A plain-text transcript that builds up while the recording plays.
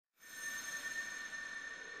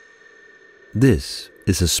This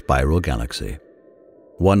is a spiral galaxy,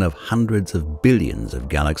 one of hundreds of billions of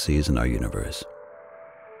galaxies in our universe.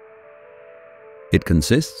 It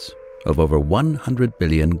consists of over 100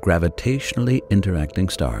 billion gravitationally interacting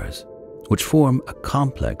stars, which form a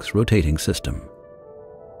complex rotating system.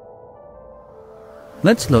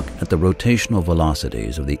 Let's look at the rotational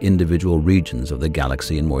velocities of the individual regions of the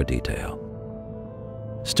galaxy in more detail.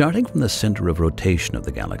 Starting from the center of rotation of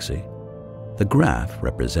the galaxy, the graph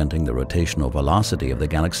representing the rotational velocity of the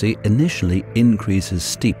galaxy initially increases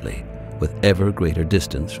steeply with ever greater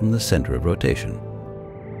distance from the center of rotation.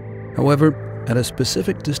 However, at a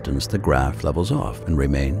specific distance, the graph levels off and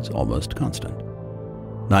remains almost constant.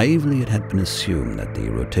 Naively, it had been assumed that the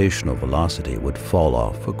rotational velocity would fall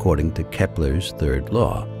off according to Kepler's third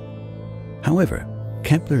law. However,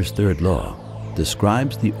 Kepler's third law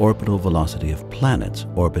describes the orbital velocity of planets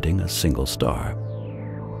orbiting a single star.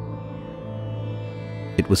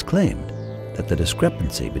 It was claimed that the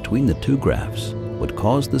discrepancy between the two graphs would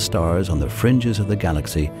cause the stars on the fringes of the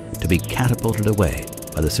galaxy to be catapulted away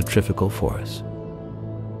by the centrifugal force.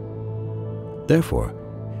 Therefore,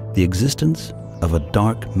 the existence of a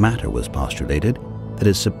dark matter was postulated that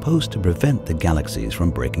is supposed to prevent the galaxies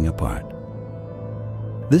from breaking apart.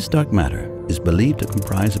 This dark matter is believed to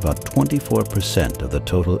comprise about 24% of the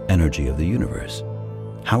total energy of the universe.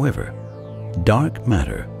 However, dark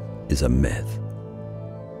matter is a myth.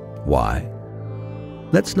 Why?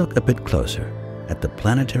 Let's look a bit closer at the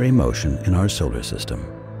planetary motion in our solar system.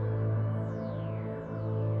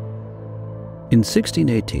 In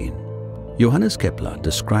 1618, Johannes Kepler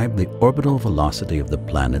described the orbital velocity of the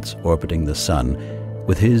planets orbiting the Sun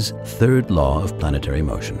with his third law of planetary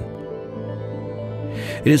motion.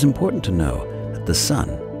 It is important to know that the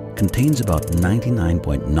Sun contains about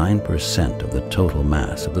 99.9% of the total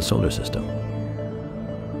mass of the solar system.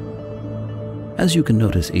 As you can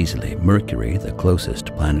notice easily, Mercury, the closest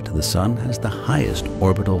planet to the Sun, has the highest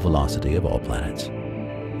orbital velocity of all planets.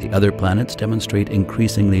 The other planets demonstrate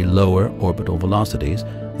increasingly lower orbital velocities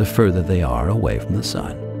the further they are away from the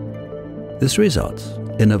Sun. This results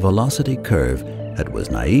in a velocity curve that was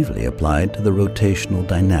naively applied to the rotational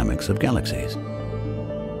dynamics of galaxies.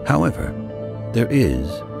 However, there is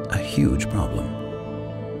a huge problem.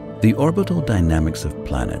 The orbital dynamics of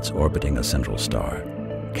planets orbiting a central star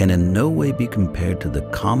can in no way be compared to the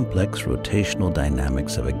complex rotational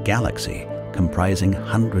dynamics of a galaxy comprising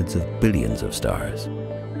hundreds of billions of stars.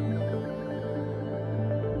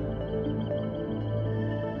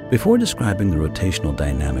 Before describing the rotational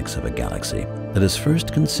dynamics of a galaxy, let us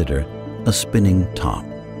first consider a spinning top.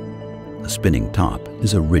 A spinning top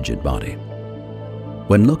is a rigid body.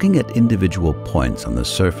 When looking at individual points on the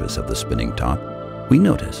surface of the spinning top, we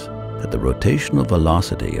notice that the rotational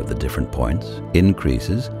velocity of the different points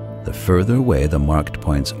increases the further away the marked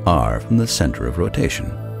points are from the center of rotation.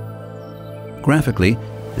 Graphically,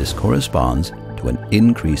 this corresponds to an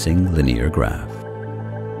increasing linear graph.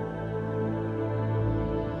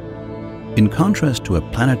 In contrast to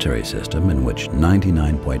a planetary system in which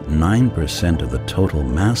 99.9% of the total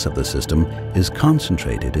mass of the system is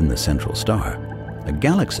concentrated in the central star, a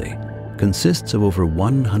galaxy consists of over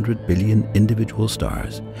 100 billion individual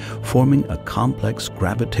stars, forming a complex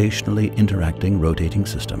gravitationally interacting rotating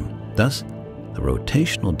system. Thus, the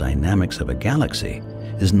rotational dynamics of a galaxy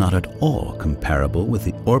is not at all comparable with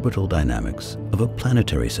the orbital dynamics of a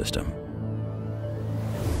planetary system.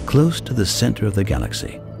 Close to the center of the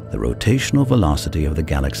galaxy, the rotational velocity of the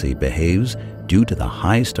galaxy behaves, due to the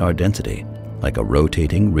high star density, like a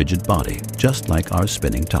rotating rigid body, just like our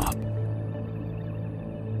spinning top.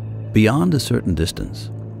 Beyond a certain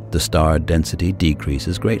distance, the star density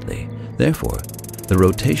decreases greatly. Therefore, the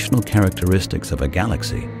rotational characteristics of a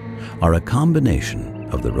galaxy are a combination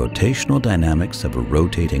of the rotational dynamics of a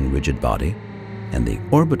rotating rigid body and the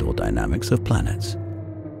orbital dynamics of planets.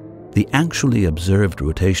 The actually observed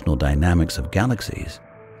rotational dynamics of galaxies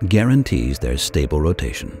guarantees their stable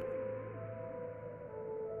rotation.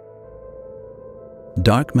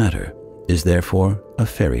 Dark matter is therefore a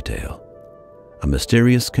fairy tale, a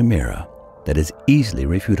mysterious chimera that is easily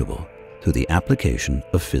refutable through the application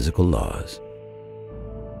of physical laws.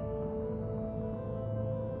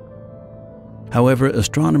 However,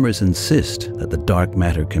 astronomers insist that the dark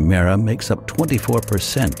matter chimera makes up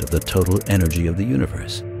 24% of the total energy of the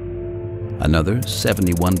universe. Another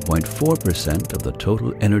 71.4% of the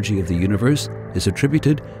total energy of the universe is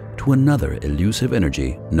attributed to another elusive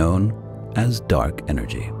energy known as dark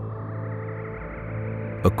energy.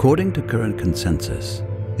 According to current consensus,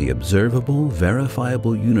 the observable,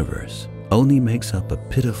 verifiable universe only makes up a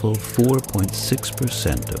pitiful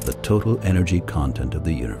 4.6% of the total energy content of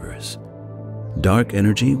the universe. Dark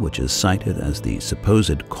energy, which is cited as the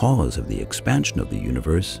supposed cause of the expansion of the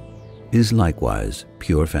universe, is likewise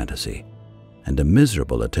pure fantasy and a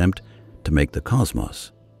miserable attempt to make the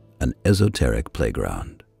cosmos an esoteric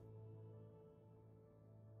playground.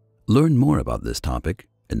 Learn more about this topic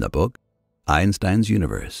in the book Einstein's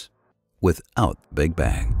Universe Without the Big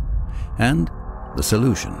Bang and The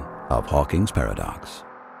Solution of Hawking's Paradox.